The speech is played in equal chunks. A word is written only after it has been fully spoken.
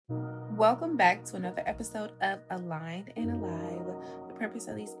Welcome back to another episode of Aligned and Alive. The purpose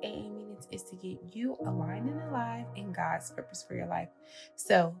of these AA meetings is to get you aligned and alive in God's purpose for your life.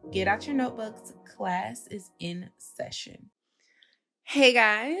 So get out your notebooks. Class is in session. Hey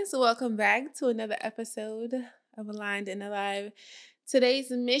guys, welcome back to another episode of Aligned and Alive.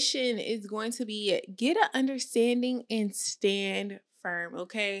 Today's mission is going to be get an understanding and stand firm,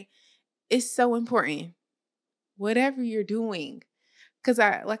 okay? It's so important. Whatever you're doing. Because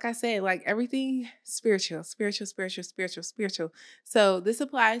like I said, everything spiritual. So this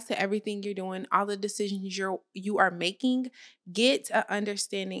applies to everything you're doing, all the decisions you are making. Get an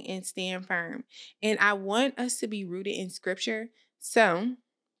understanding and stand firm. And I want us to be rooted in scripture. So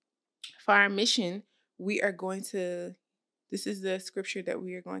for our mission, this is the scripture that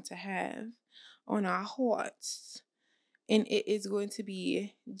we are going to have on our hearts. And it is going to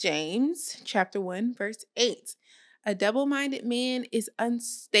be James chapter 1, verse 8. A double-minded man is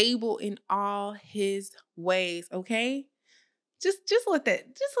unstable in all his ways, okay? Just let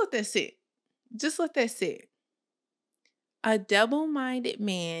that sit. Just let that sit. A double-minded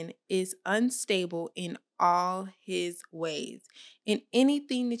man is unstable in all his ways. In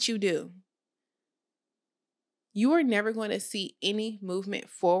anything that you do, you are never going to see any movement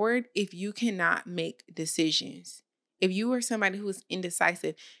forward if you cannot make decisions. If you are somebody who is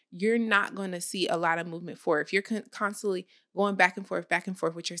indecisive, you're not going to see a lot of movement forward. If you're constantly going back and forth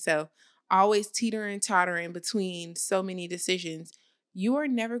with yourself, always teetering, tottering between so many decisions, you are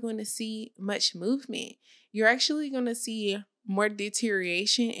never going to see much movement. You're actually going to see more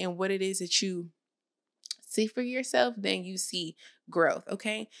deterioration in what it is that you see for yourself than you see growth,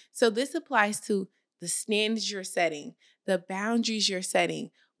 okay? So this applies to the standards you're setting, the boundaries you're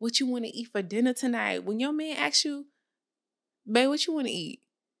setting, what you want to eat for dinner tonight. When your man asks you, babe, what you want to eat?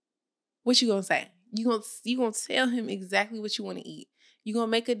 What you gonna say? You gonna tell him exactly what you want to eat. You're gonna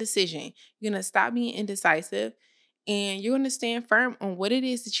make a decision. You're gonna stop being indecisive, and you're gonna stand firm on what it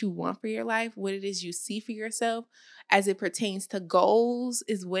is that you want for your life, what it is you see for yourself, as it pertains to goals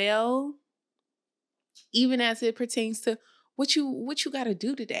as well, even as it pertains to what you got to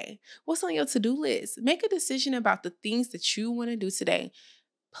do today. What's on your to-do list? Make a decision about the things that you want to do today.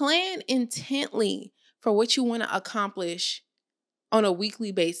 Plan intently for what you want to accomplish on a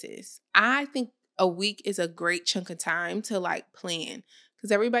weekly basis. I think a week is a great chunk of time to plan,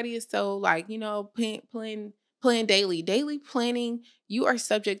 because everybody is so plan daily. Daily planning, you are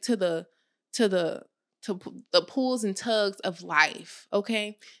subject to the pulls and tugs of life,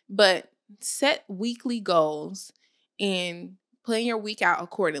 okay? But set weekly goals and plan your week out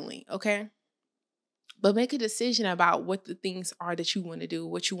accordingly, okay? But make a decision about what the things are that you want to do,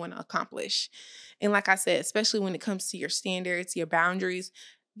 what you want to accomplish. And like I said, especially when it comes to your standards, your boundaries,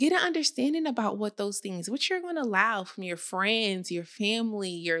 get an understanding about what you're going to allow from your friends, your family,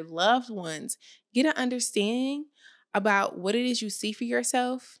 your loved ones. Get an understanding about what it is you see for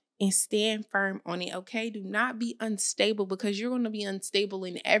yourself and stand firm on it, okay? Do not be unstable, because you're going to be unstable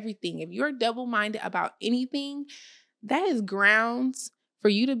in everything. If you're double-minded about anything, that is grounds for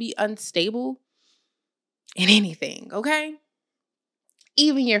you to be unstable in anything, okay?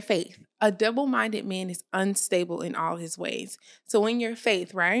 Even your faith. A double-minded man is unstable in all his ways. So in your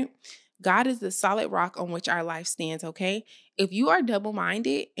faith, right? God is the solid rock on which our life stands, okay? If you are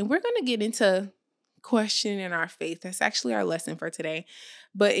double-minded, and we're going to get into questioning our faith. That's actually our lesson for today.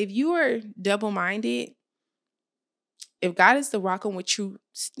 But if you are double-minded, if God is the rock on which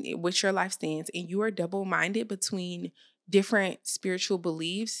your life stands, and you are double-minded between different spiritual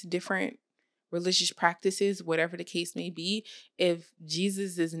beliefs, different religious practices, whatever the case may be, if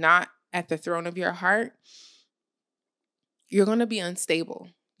Jesus is not at the throne of your heart, you're going to be unstable.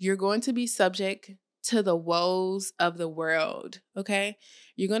 You're going to be subject to the woes of the world, okay?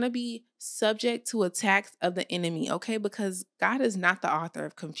 You're going to be subject to attacks of the enemy, okay? Because God is not the author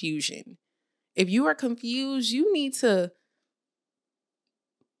of confusion. If you are confused, you need to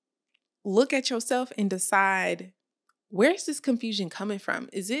look at yourself and decide, where's this confusion coming from?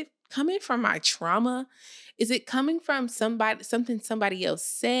 Is it coming from my trauma? Is it coming from something somebody else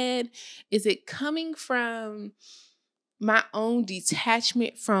said? Is it coming from my own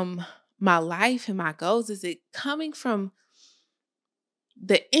detachment from my life and my goals? Is it coming from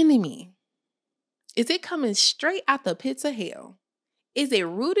the enemy? Is it coming straight out the pits of hell? Is it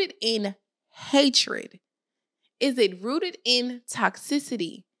rooted in hatred? Is it rooted in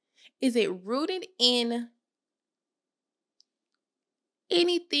toxicity? Is it rooted in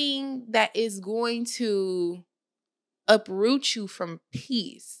anything that is going to uproot you from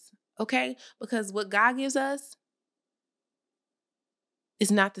peace? Okay? Because what God gives us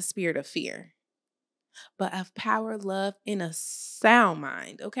is not the spirit of fear. but of power, love, and a sound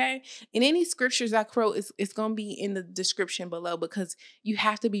mind. Okay. And any scriptures I quote it's going to be in the description below because you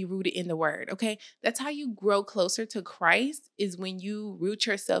have to be rooted in the word. Okay. That's how you grow closer to Christ, is when you root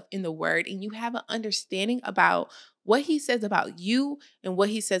yourself in the word and you have an understanding about what he says about you and what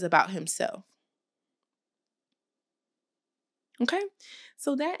he says about himself. Okay.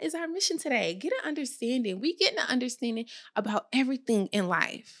 So that is our mission today. Get an understanding. We get an understanding about everything in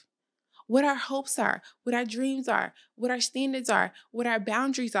life. What our hopes are, what our dreams are, what our standards are, what our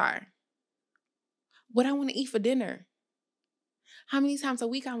boundaries are, what I want to eat for dinner, how many times a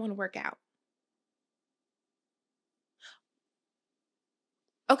week I want to work out.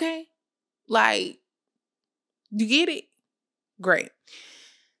 Okay? Like, you get it? Great.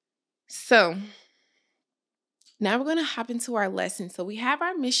 So now we're going to hop into our lesson. So we have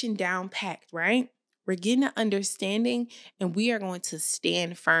our mission down packed, right? We're getting an understanding and we are going to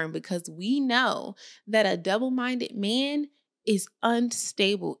stand firm because we know that a double-minded man is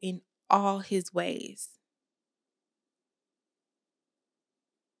unstable in all his ways.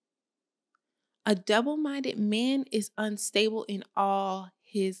 A double-minded man is unstable in all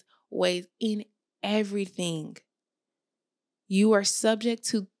his ways, in everything. You are subject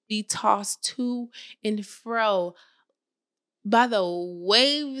to be tossed to and fro by the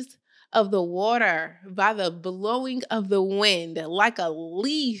waves of the water, by the blowing of the wind, like a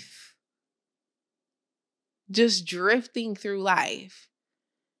leaf just drifting through life.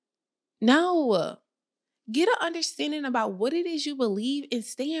 No, get an understanding about what it is you believe and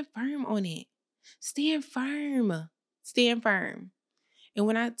stand firm on it. Stand firm. Stand firm. And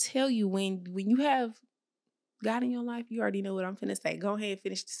when I tell you, when you have God in your life, you already know what I'm finna say. Go ahead and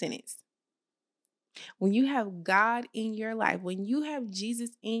finish the sentence. When you have God in your life, when you have Jesus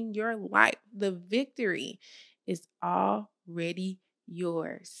in your life, the victory is already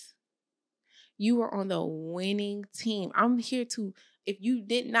yours. You are on the winning team. I'm here to, if you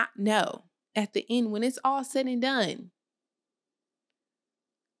did not know, at the end, when it's all said and done,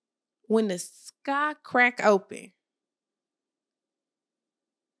 when the sky crack open,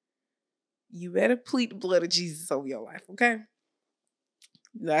 you better plead the blood of Jesus over your life, okay?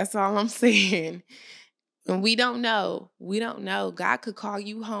 That's all I'm saying. And we don't know. We don't know. God could call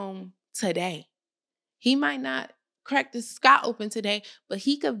you home today. He might not crack the sky open today, but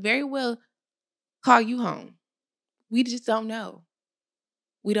he could very well call you home. We just don't know.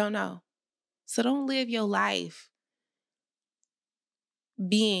 We don't know. So don't live your life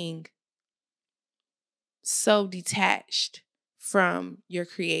being so detached from your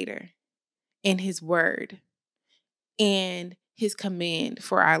creator and his word and his command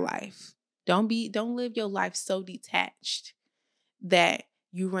for our life. Don't live your life so detached that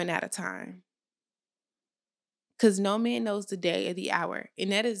you run out of time. Because no man knows the day or the hour.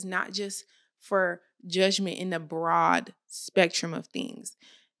 And that is not just for judgment in the broad spectrum of things.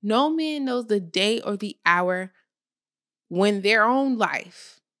 No man knows the day or the hour when their own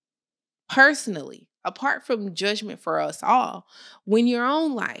life, personally, apart from judgment for us all, when your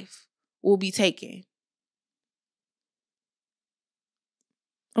own life will be taken.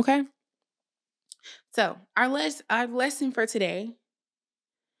 Okay? So our lesson for today,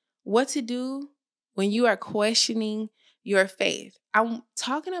 what to do when you are questioning your faith. I'm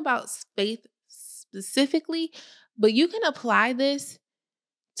talking about faith specifically, but you can apply this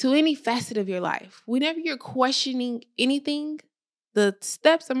to any facet of your life. Whenever you're questioning anything, the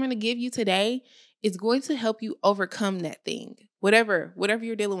steps I'm going to give you today is going to help you overcome that thing. Whatever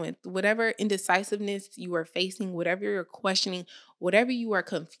you're dealing with, whatever indecisiveness you are facing, whatever you're questioning, whatever you are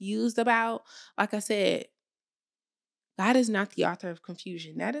confused about, like I said, God is not the author of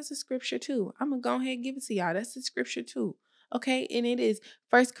confusion. That is a scripture too. I'm going to go ahead and give it to y'all. That's a scripture too. Okay? And it is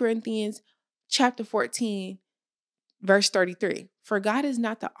 1 Corinthians chapter 14, verse 33. For God is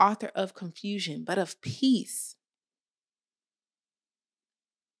not the author of confusion, but of peace.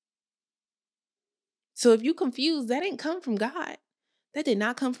 So if you confused, that didn't come from God. That did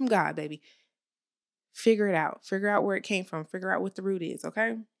not come from God, baby. Figure it out. Figure out where it came from. Figure out what the root is,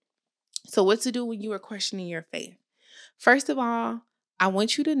 okay? So what to do when you are questioning your faith? First of all, I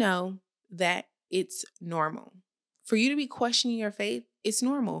want you to know that it's normal. For you to be questioning your faith, it's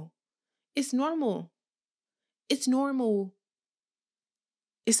normal. It's normal. It's normal.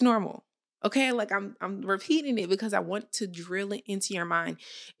 It's normal. Okay? Like I'm repeating it because I want to drill it into your mind.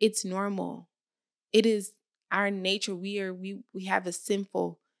 It's normal. It is our nature. We have a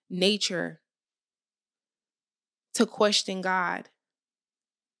sinful nature to question God.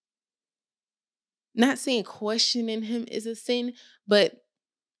 Not saying questioning him is a sin, but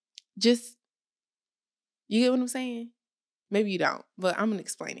just, you get what I'm saying? Maybe you don't, but I'm going to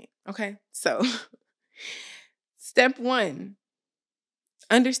explain it. Okay? So Step one,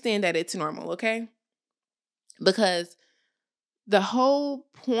 understand that it's normal, okay? Because the whole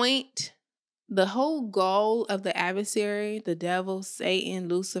point, the whole goal of the adversary, the devil, Satan,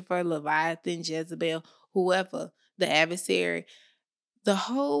 Lucifer, Leviathan, Jezebel, whoever, the adversary,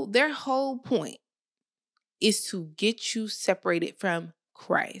 their whole point is to get you separated from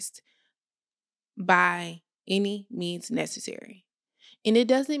Christ by any means necessary. And it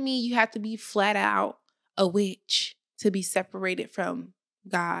doesn't mean you have to be flat out a witch to be separated from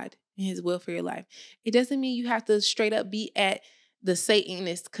God and his will for your life. It doesn't mean you have to straight up be at the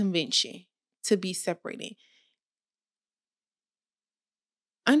Satanist convention to be separated.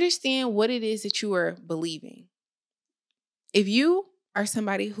 Understand what it is that you are believing. If you are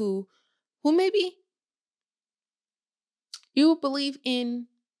somebody who maybe you believe in,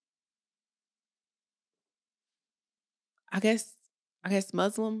 I guess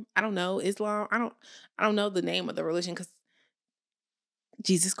Muslim, I don't know, Islam, I don't know the name of the religion, because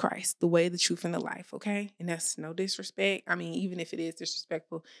Jesus Christ, the way, the truth, and the life, okay? And that's no disrespect. I mean, even if it is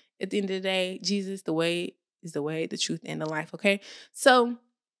disrespectful, at the end of the day, Jesus, the way, is the way, the truth, and the life, okay? So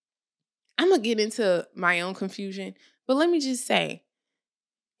I'm going to get into my own confusion, but let me just say,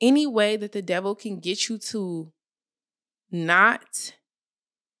 any way that the devil can get you to not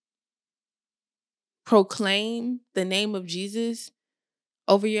proclaim the name of Jesus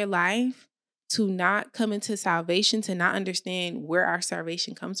over your life, to not come into salvation, to not understand where our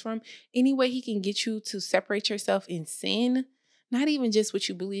salvation comes from, any way he can get you to separate yourself in sin, not even just what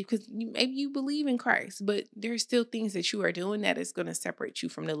you believe, because maybe you believe in Christ, but there's still things that you are doing that is going to separate you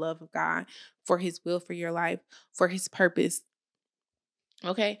from the love of God, for his will for your life, for his purpose.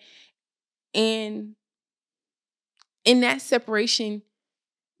 Okay? And in that separation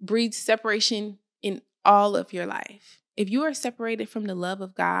breeds separation in all of your life. If you are separated from the love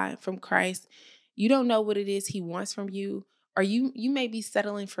of God, from Christ, you don't know what it is he wants from you, or you may be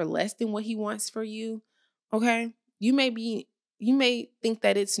settling for less than what he wants for you. Okay? You may think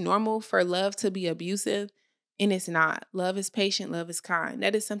that it's normal for love to be abusive, and it's not. Love is patient, love is kind.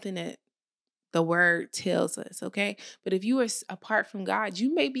 That is something that the word tells us, okay? But if you are apart from God,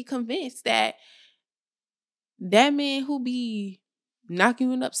 you may be convinced that that man who be knocking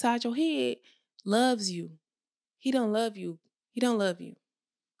you upside your head loves you. He don't love you. He don't love you.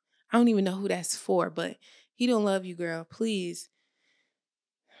 I don't even know who that's for, but he don't love you, girl. Please,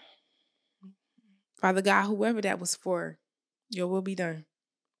 Father God, whoever that was for, your will be done.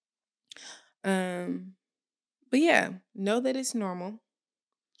 But yeah, know that it's normal.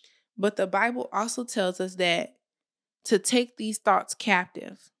 But the Bible also tells us that to take these thoughts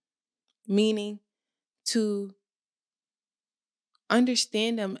captive, meaning to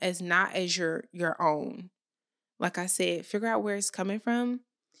understand them as not as your own. Like I said, figure out where it's coming from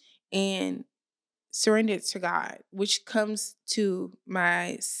and surrender it to God, which comes to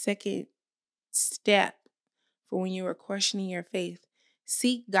my second step for when you are questioning your faith.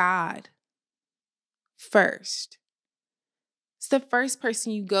 Seek God first. It's the first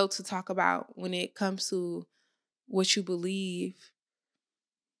person you go to talk about when it comes to what you believe,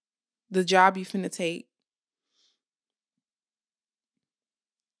 the job you finna take,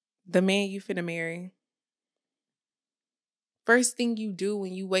 the man you finna marry. First thing you do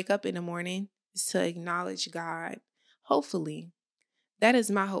when you wake up in the morning is to acknowledge God. Hopefully, that is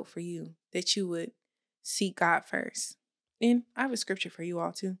my hope for you, that you would seek God first. And I have a scripture for you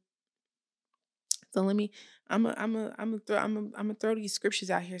all too. So let me, I'm gonna throw these scriptures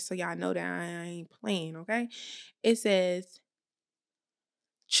out here so y'all know that I ain't playing. Okay, it says,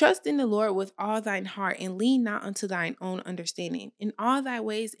 "Trust in the Lord with all thine heart, and lean not unto thine own understanding. In all thy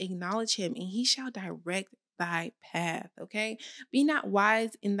ways acknowledge him, and he shall direct thy path." Okay, be not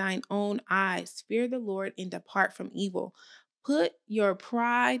wise in thine own eyes. Fear the Lord and depart from evil. Put your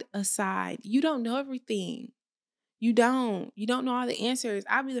pride aside. You don't know everything. You don't. You don't know all the answers.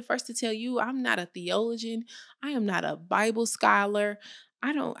 I'll be the first to tell you, I'm not a theologian. I am not a Bible scholar.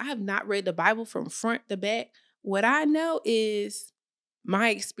 I have not read the Bible from front to back. What I know is my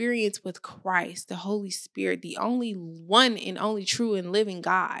experience with Christ, the Holy Spirit, the only one and only true and living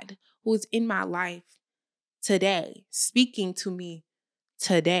God who is in my life today, speaking to me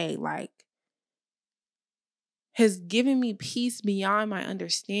today, like, has given me peace beyond my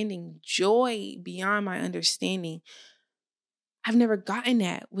understanding, joy beyond my understanding. I've never gotten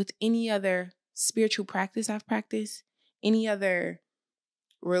that with any other spiritual practice I've practiced, any other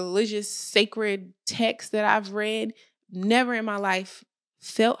religious sacred text that I've read. Never in my life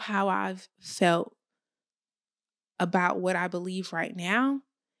felt how I've felt about what I believe right now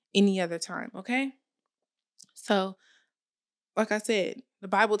any other time, okay? So, like I said, the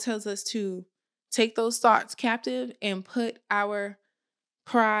Bible tells us to take those thoughts captive and put our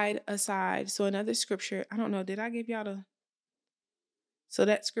pride aside. So another scripture, I don't know, did I give y'all so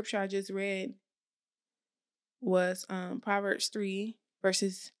that scripture I just read was Proverbs 3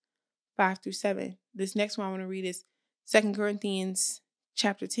 verses 5-7. This next one I want to read is 2 Corinthians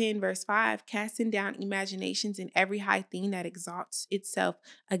chapter 10, verse 5, casting down imaginations and every high thing that exalts itself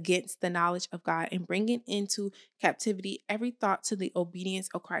against the knowledge of God, and bringing into captivity every thought to the obedience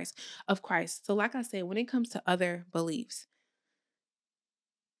of Christ. So like I said, when it comes to other beliefs,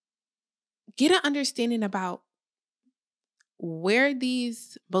 get an understanding about where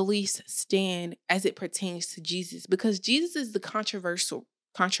these beliefs stand as it pertains to Jesus, because Jesus is the controversial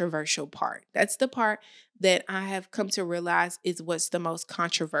part. That's the part that I have come to realize is what's the most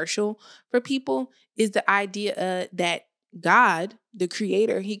controversial for people, is the idea that God, the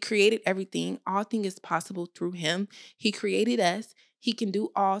creator, he created everything. All things is possible through him. He created us. He can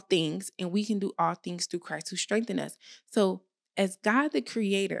do all things, and we can do all things through Christ who strengthened us. So as God, the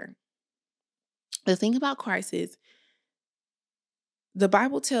creator, the thing about Christ is the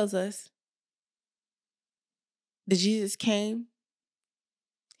Bible tells us that Jesus came,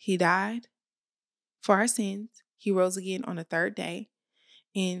 he died for our sins, he rose again on the third day,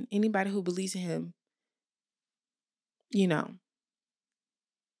 and anybody who believes in him,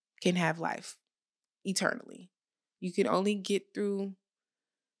 can have life eternally. You can only get to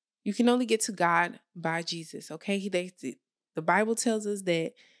God by Jesus, okay? The Bible tells us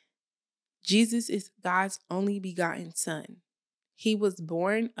that Jesus is God's only begotten son. He was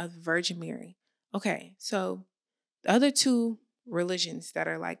born of Virgin Mary. Okay, so the other two religions that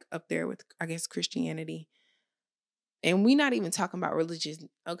are like up there with, I guess, Christianity, and we're not even talking about religion,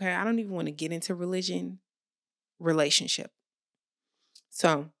 okay? I don't even want to get into religion, relationship.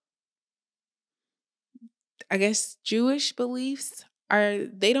 So I guess Jewish beliefs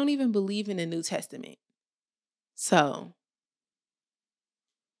they don't even believe in the New Testament. So,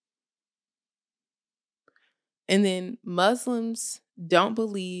 and then Muslims don't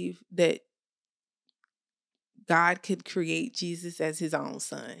believe that God could create Jesus as his own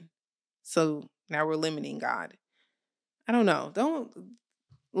son. So now we're limiting God. I don't know. Don't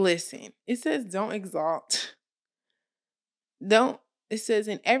listen. It says don't exalt. Don't. It says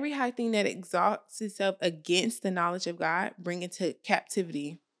in every high thing that exalts itself against the knowledge of God, bring into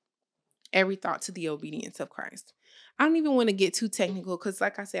captivity every thought to the obedience of Christ. I don't even want to get too technical because,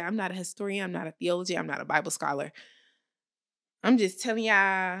 like I said, I'm not a historian. I'm not a theologian. I'm not a Bible scholar. I'm just telling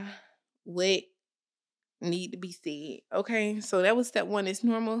y'all what need to be said. Okay, so that was step 1. It's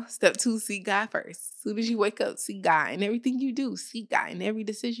normal. Step 2, seek God first. As soon as you wake up, seek God. In everything you do, seek God. In every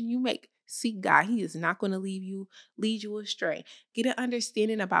decision you make, seek God. He is not going to lead you astray. Get an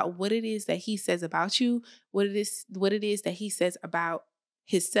understanding about what it is that he says about you, what it is that he says about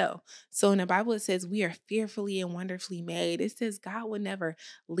himself. So in the Bible, it says we are fearfully and wonderfully made. It says God will never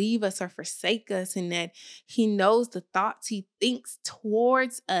leave us or forsake us, and that he knows the thoughts he thinks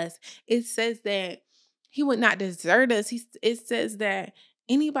towards us. It says that he would not desert us. It says that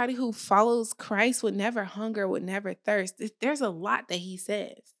anybody who follows Christ would never hunger, would never thirst. There's a lot that he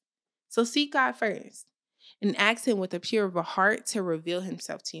says. So seek God first and ask him with a pure of a heart to reveal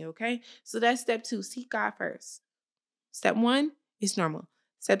himself to you, okay? So that's step 2, seek God first. Step 1 is normal.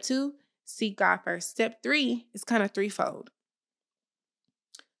 Step 2, seek God first. Step 3 is kind of threefold.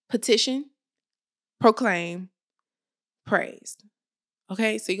 Petition, proclaim, praise.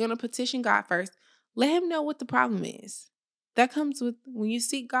 Okay, so you're going to petition God first. Let him know what the problem is. That comes with when you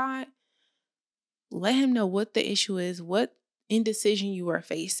seek God, let him know what the issue is, what indecision you are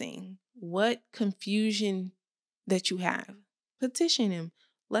facing, what confusion that you have. Petition him.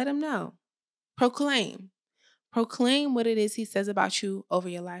 Let him know. Proclaim. Proclaim what it is he says about you over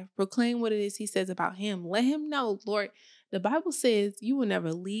your life. Proclaim what it is he says about him. Let him know, Lord, the Bible says you will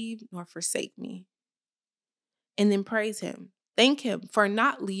never leave nor forsake me. And then praise him. Thank him for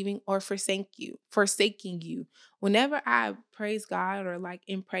not leaving or forsaking you. Whenever I praise God or like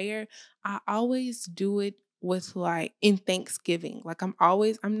in prayer, I always do it with like in thanksgiving. Like I'm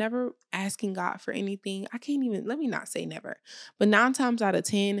never asking God for anything. Let me not say never, but 9 times out of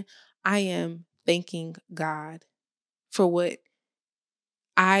 10, I am thanking God for what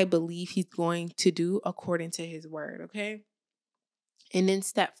I believe he's going to do according to his word. Okay. And then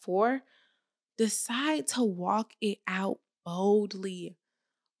step 4, decide to walk it out boldly.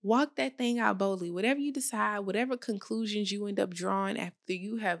 Walk that thing out boldly. Whatever you decide, whatever conclusions you end up drawing after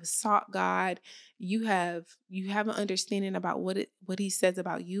you have sought God, you have an understanding about what he says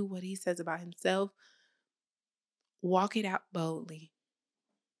about you, what he says about himself. Walk it out boldly.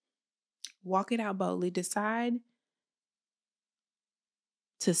 Walk it out boldly. Decide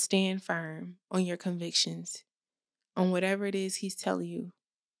to stand firm on your convictions, on whatever it is he's telling you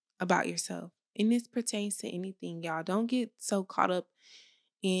about yourself. And this pertains to anything, y'all. Don't get so caught up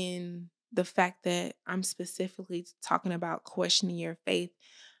in the fact that I'm specifically talking about questioning your faith.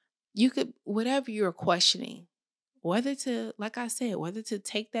 You could, whatever you're questioning, whether to, like I said, whether to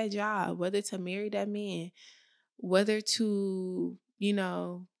take that job, whether to marry that man, whether to,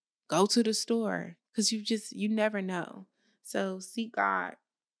 go to the store, because you never know. So seek God.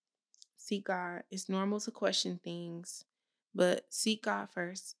 Seek God. It's normal to question things, but seek God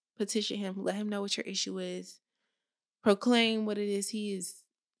first. Petition Him. Let Him know what your issue is. Proclaim what it is He is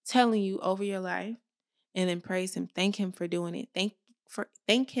telling you over your life, and then praise Him. Thank Him for doing it.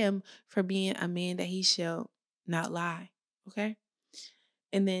 Thank Him for being a man that He shall not lie. Okay?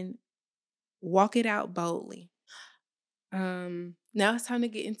 And then walk it out boldly. Now it's time to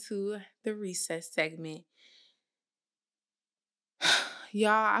get into the recess segment. Y'all,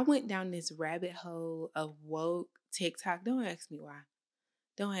 I went down this rabbit hole of woke TikTok. Don't ask me why.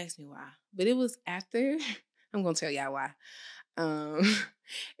 Don't ask me why. But it was after, I'm going to tell y'all why. Um,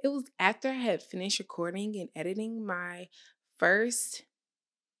 it was after I had finished recording and editing my first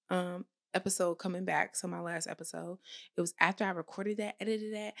episode coming back. So my last episode. It was after I recorded that,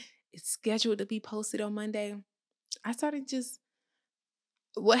 edited that. It's scheduled to be posted on Monday. I started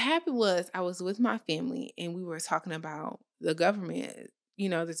what happened was I was with my family and we were talking about the government.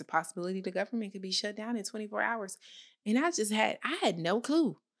 There's a possibility the government could be shut down in 24 hours. And I had no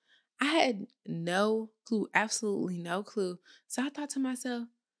clue. I had no clue, absolutely no clue. So I thought to myself,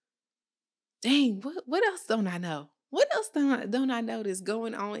 dang, what else don't I know? What else don't I know that's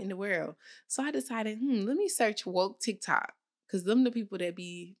going on in the world? So I decided, let me search woke TikTok. Because them the people they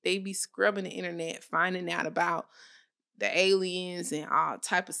be scrubbing the internet, finding out about the aliens and all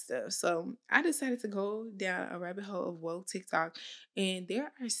type of stuff. So I decided to go down a rabbit hole of woke TikTok. And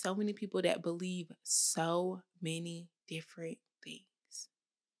there are so many people that believe so many different things,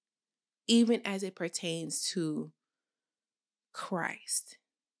 even as it pertains to Christ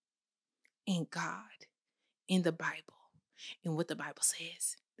and God in the Bible and what the Bible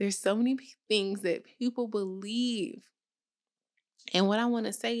says. There's so many things that people believe. And what I want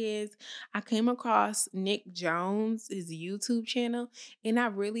to say is, I came across Nick Jones, his YouTube channel, and I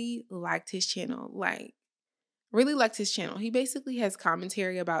really liked his channel. Really liked his channel. He basically has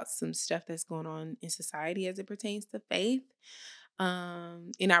commentary about some stuff that's going on in society as it pertains to faith.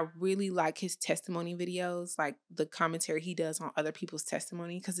 And I really like his testimony videos, like the commentary he does on other people's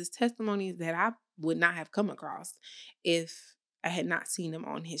testimony, because his testimonies that I would not have come across if I had not seen them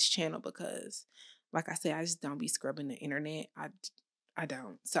on his channel, because like I said, I just don't be scrubbing the internet. I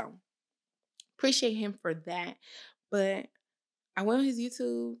don't. So appreciate him for that. But I went on his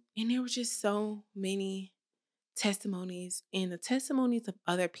YouTube and there were just so many testimonies, and the testimonies of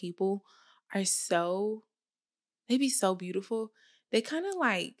other people are they be so beautiful. They kind of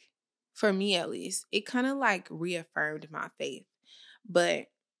for me at least, it kind of reaffirmed my faith. But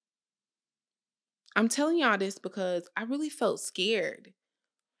I'm telling y'all this because I really felt scared.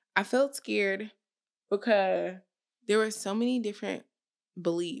 I felt scared because there were so many different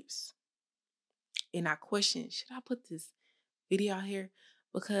beliefs. And I questioned, should I put this video out here?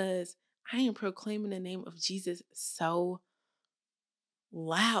 Because I am proclaiming the name of Jesus so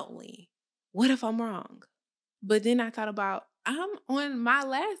loudly. What if I'm wrong? But then I thought about, I'm on my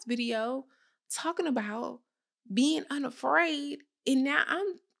last video talking about being unafraid, and now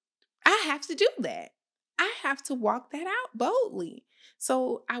I have to do that. I have to walk that out boldly.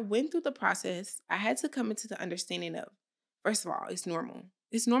 So I went through the process. I had to come into the understanding of, first of all, it's normal.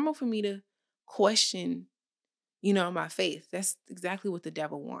 It's normal for me to question, my faith. That's exactly what the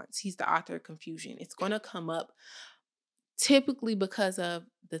devil wants. He's the author of confusion. It's going to come up typically because of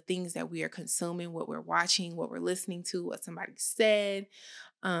the things that we are consuming, what we're watching, what we're listening to, what somebody said.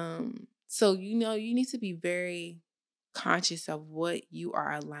 So you need to be very conscious of what you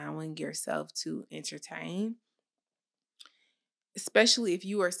are allowing yourself to entertain, especially if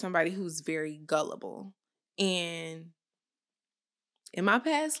you are somebody who's very gullible. And in my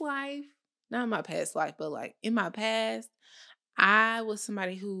past life, not my past life, but in my past, I was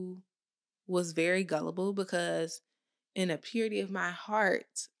somebody who was very gullible because in the purity of my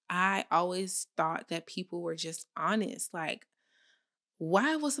heart, I always thought that people were just honest. Like,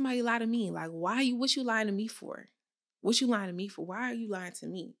 why would somebody lie to me? Like, what you lying to me for? What you lying to me for? Why are you lying to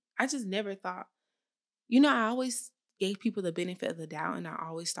me? I just never thought, I always gave people the benefit of the doubt, and I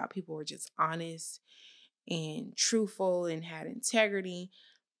always thought people were just honest and truthful and had integrity.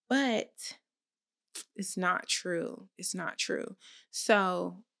 But it's not true. It's not true.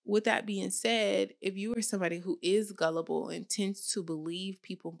 So with that being said, if you are somebody who is gullible and tends to believe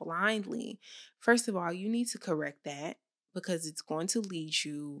people blindly, first of all, you need to correct that because it's going to lead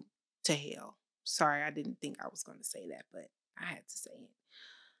you to hell. Sorry, I didn't think I was going to say that, but I had to say it.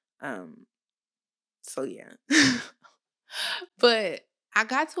 Um, so yeah. But I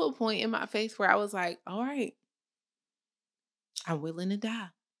got to a point in my face where I was like, all right, I'm willing to die.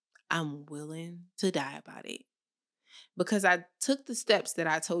 I'm willing to die about it. Because I took the steps that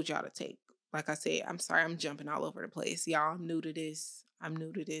I told y'all to take. Like I said, I'm sorry, I'm jumping all over the place. Y'all, I'm new to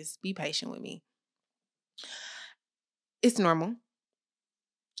this. Be patient with me. It's normal.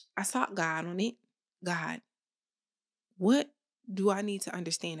 I sought God on it. God, what do I need to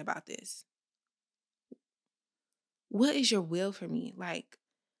understand about this? What is your will for me? Like,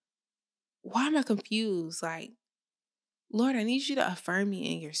 why am I confused? Like, Lord, I need you to affirm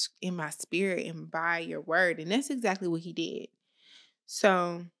me in my spirit and by your word. And that's exactly what he did.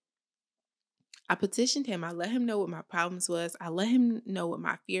 So I petitioned him. I let him know what my problems was. I let him know what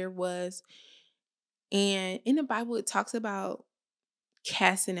my fear was. And in the Bible, it talks about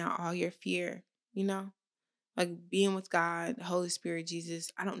casting out all your fear, like being with God, the Holy Spirit,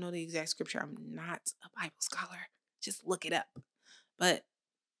 Jesus. I don't know the exact scripture. I'm not a Bible scholar. Just look it up. But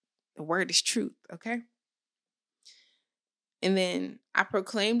the word is truth, okay? And then I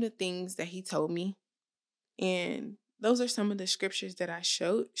proclaimed the things that he told me. And those are some of the scriptures that I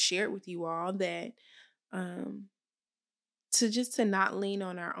shared with you all that um to not lean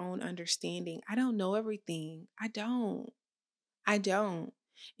on our own understanding. I don't know everything. I don't.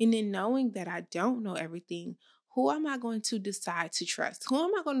 And in knowing that I don't know everything, who am I going to decide to trust? Who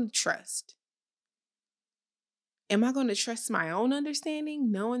am I going to trust? Am I going to trust my own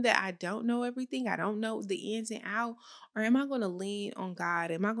understanding, knowing that I don't know everything? I don't know the ins and out. Or am I going to lean on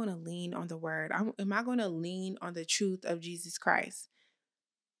God? Am I going to lean on the word? Am I going to lean on the truth of Jesus Christ?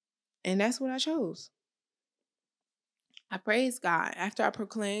 And that's what I chose. I praise God. After I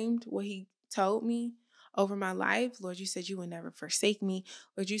proclaimed what he told me over my life, Lord, you said you would never forsake me.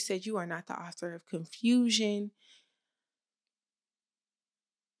 Lord, you said you are not the author of confusion.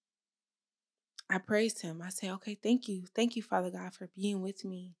 I praised him. I said, okay, thank you. Thank you, Father God, for being with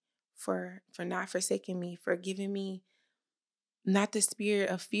me, for not forsaking me, for giving me not the spirit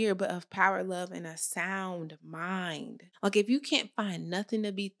of fear, but of power, love, and a sound mind. Like if you can't find nothing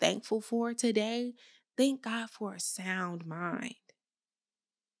to be thankful for today, thank God for a sound mind.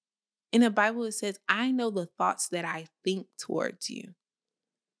 In the Bible, it says, I know the thoughts that I think towards you.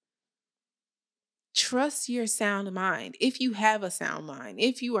 Trust your sound mind. If you have a sound mind,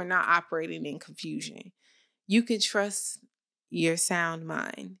 if you are not operating in confusion, you can trust your sound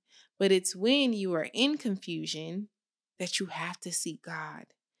mind. But it's when you are in confusion that you have to seek God.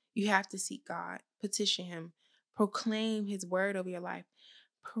 You have to seek God, petition him, proclaim his word over your life,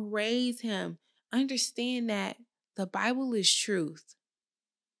 praise him. Understand that the Bible is truth.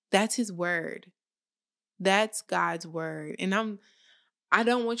 That's his word. That's God's word. And I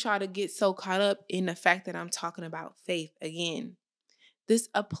don't want y'all to get so caught up in the fact that I'm talking about faith again. This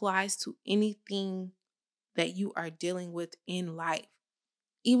applies to anything that you are dealing with in life,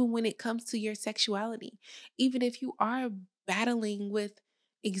 even when it comes to your sexuality. Even if you are battling with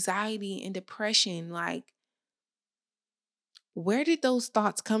anxiety and depression, like, where did those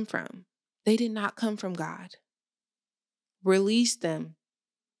thoughts come from? They did not come from God. Release them.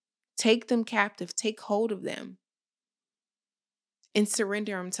 Take them captive. Take hold of them and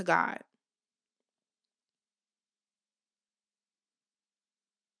surrender them to God.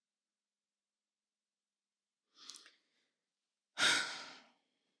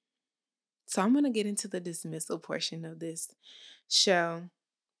 So I'm going to get into the dismissal portion of this show.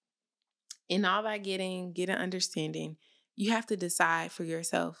 In all that get an understanding, you have to decide for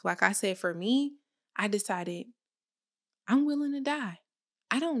yourself. Like I said, for me, I decided I'm willing to die.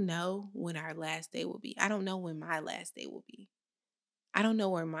 I don't know when our last day will be. I don't know when my last day will be. I don't know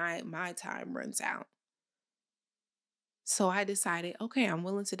where my time runs out. So I decided, okay, I'm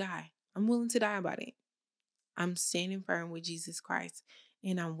willing to die. I'm willing to die about it. I'm standing firm with Jesus Christ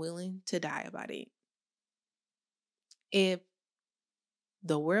and I'm willing to die about it. If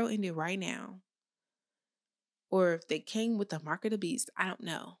the world ended right now, or if they came with the mark of the beast, I don't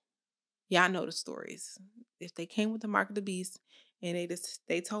know. Y'all know the stories. If they came with the mark of the beast and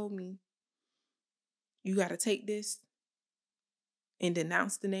they told me, you got to take this and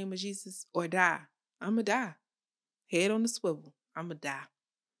denounce the name of Jesus or die, I'm going to die. Head on the swivel. I'm going to die.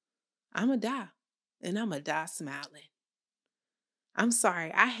 I'm going to die. And I'm going to die smiling. I'm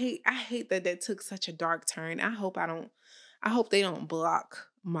sorry. I hate that took such a dark turn. I hope they don't block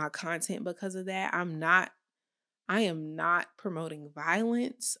my content because of that. I'm not I am not promoting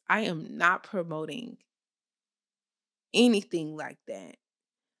violence. I am not promoting anything like that.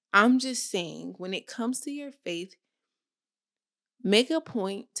 I'm just saying, when it comes to your faith, make a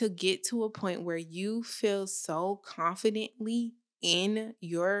point to get to a point where you feel so confidently in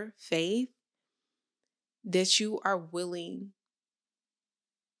your faith that you are willing,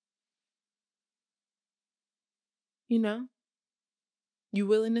 you know, you're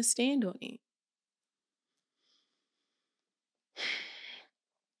willing to stand on it.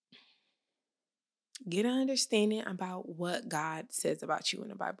 Get an understanding about what God says about you in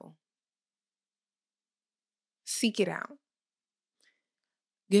the Bible. Seek it out.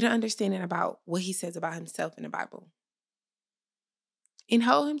 Get an understanding about what he says about himself in the Bible. And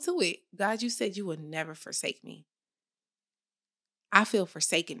hold him to it. God, you said you would never forsake me. I feel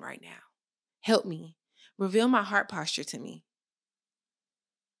forsaken right now. Help me. Reveal my heart posture to me.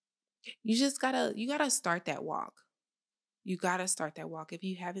 You gotta start that walk. You gotta start that walk. If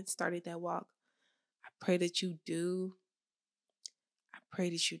you haven't started that walk, I pray that you do. I pray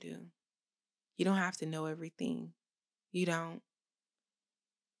that you do. You don't have to know everything. You don't.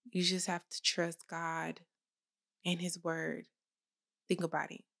 You just have to trust God and his word. Think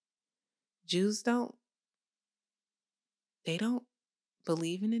about it. Jews they don't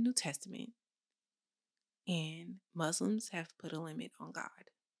believe in the New Testament. And Muslims have put a limit on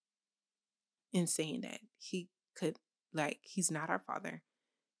God in saying that he could, he's not our father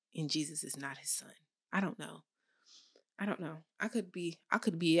and Jesus is not his son. I don't know. I could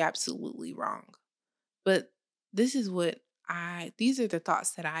be absolutely wrong. But this is these are the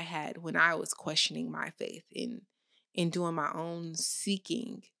thoughts that I had when I was questioning my faith in doing my own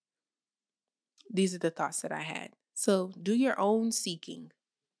seeking. These are the thoughts that I had. So do your own seeking.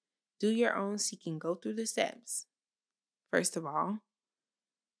 Do your own seeking. Go through the steps. First of all,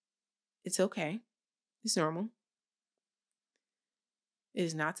 it's okay. It's normal. It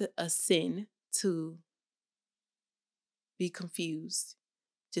is not a sin to be confused.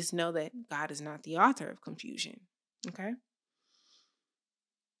 Just know that God is not the author of confusion. Okay?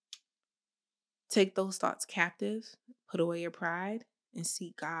 Take those thoughts captive, put away your pride, and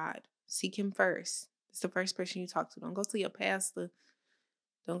seek God. Seek him first. It's the first person you talk to. Don't go to your pastor.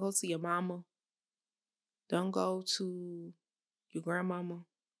 Don't go to your mama. Don't go to your grandmama,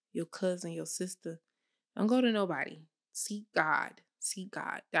 your cousin, your sister. Don't go to nobody. Seek God. Seek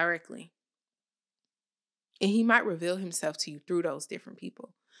God directly. And he might reveal himself to you through those different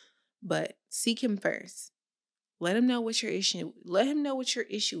people. But seek him first. Let him know what your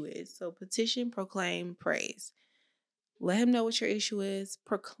issue is. So petition, proclaim, praise. Let him know what your issue is.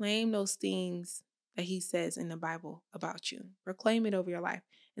 Proclaim those things that he says in the Bible about you. Proclaim it over your life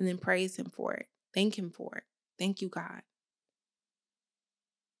and then praise him for it. Thank him for it. Thank you, God.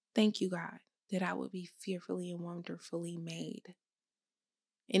 Thank you, God, that I would be fearfully and wonderfully made.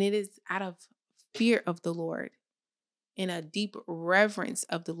 And it is out of fear of the Lord and a deep reverence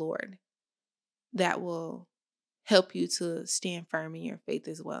of the Lord that will help you to stand firm in your faith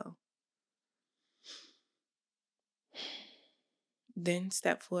as well. Then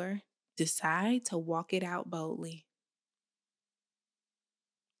step 4, decide to walk it out boldly.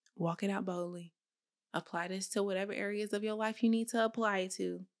 Walk it out boldly. Apply this to whatever areas of your life you need to apply it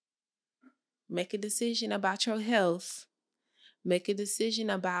to. Make a decision about your health. Make a decision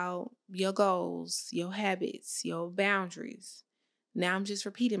about your goals, your habits, your boundaries. Now I'm just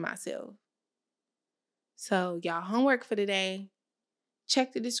repeating myself. So y'all, homework for today.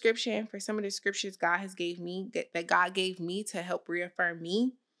 Check the description for some of the scriptures God gave me to help reaffirm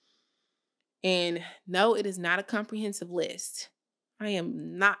me. And no, it is not a comprehensive list. I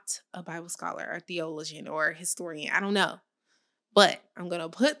am not a Bible scholar or theologian or historian. I don't know. But I'm going to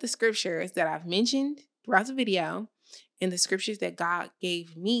put the scriptures that I've mentioned throughout the video and the scriptures that God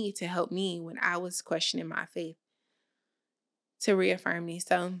gave me to help me when I was questioning my faith to reaffirm me.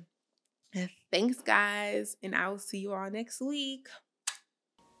 So thanks, guys. And I will see you all next week.